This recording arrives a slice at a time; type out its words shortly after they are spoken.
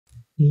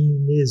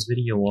In this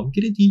video, I'm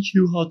gonna teach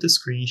you how to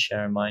screen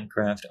share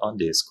Minecraft on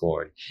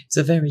Discord. It's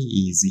a very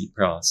easy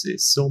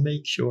process, so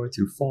make sure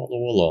to follow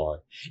along.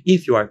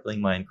 If you are playing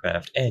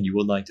Minecraft and you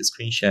would like to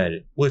screen share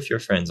it with your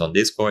friends on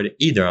Discord,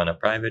 either on a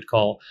private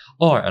call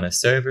or on a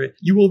server,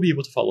 you will be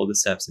able to follow the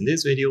steps in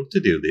this video to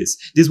do this.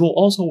 This will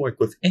also work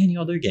with any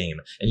other game,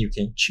 and you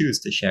can choose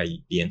to share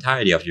the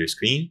entirety of your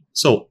screen,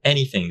 so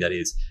anything that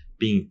is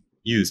being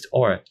used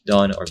or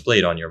done or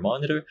played on your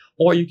monitor,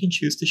 or you can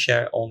choose to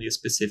share only a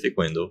specific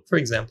window, for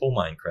example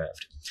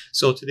Minecraft.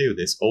 So to do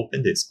this,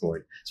 open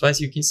Discord. So as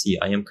you can see,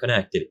 I am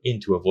connected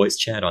into a voice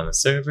chat on a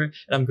server, and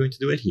I'm going to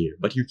do it here,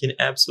 but you can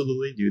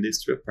absolutely do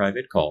this through a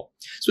private call.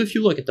 So if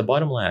you look at the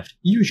bottom left,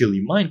 usually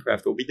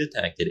Minecraft will be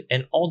detected,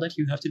 and all that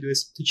you have to do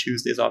is to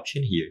choose this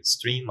option here,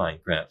 Stream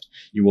Minecraft.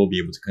 You will be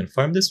able to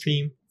confirm the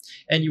stream,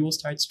 and you will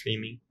start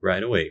streaming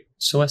right away.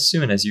 So as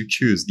soon as you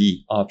choose the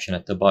option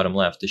at the bottom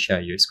left to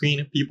share your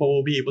screen, people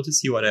will be able to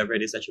see whatever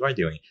it is that you are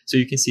doing. So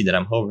you can see that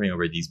I'm hovering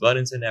over these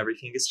buttons and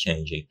everything is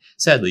changing.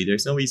 Sadly,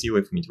 there's no easy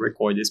way for me to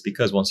record this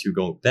because once you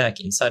go back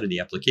inside of the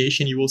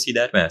application, you will see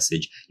that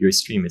message. Your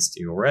stream is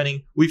still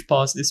running. We've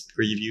paused this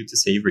preview to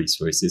save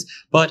resources.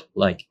 But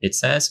like it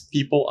says,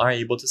 people are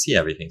able to see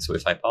everything. So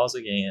if I pause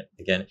again,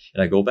 and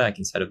I go back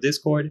inside of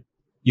Discord,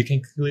 you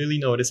can clearly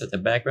notice that the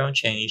background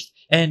changed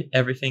and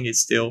everything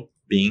is still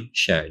being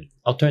shared.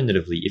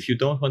 Alternatively, if you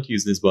don't want to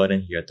use this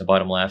button here at the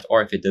bottom left,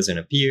 or if it doesn't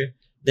appear,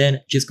 then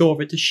just go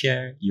over to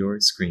share your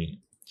screen.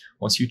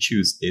 Once you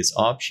choose this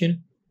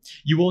option,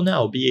 you will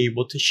now be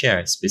able to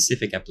share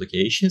specific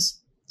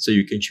applications. So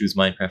you can choose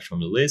Minecraft from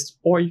the list,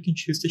 or you can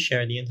choose to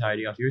share the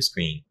entirety of your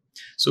screen.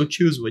 So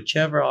choose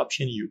whichever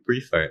option you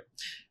prefer.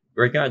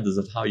 Regardless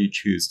of how you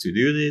choose to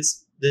do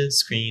this, the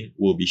screen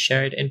will be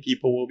shared and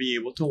people will be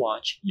able to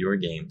watch your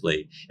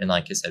gameplay. And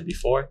like I said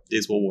before,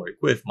 this will work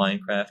with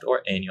Minecraft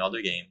or any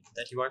other game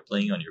that you are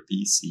playing on your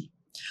PC.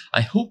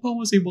 I hope I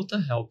was able to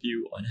help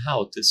you on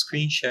how to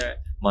screen share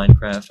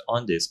Minecraft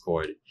on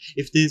Discord.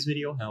 If this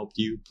video helped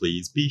you,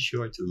 please be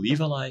sure to leave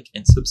a like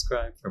and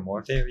subscribe for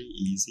more very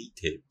easy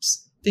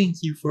tips. Thank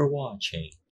you for watching.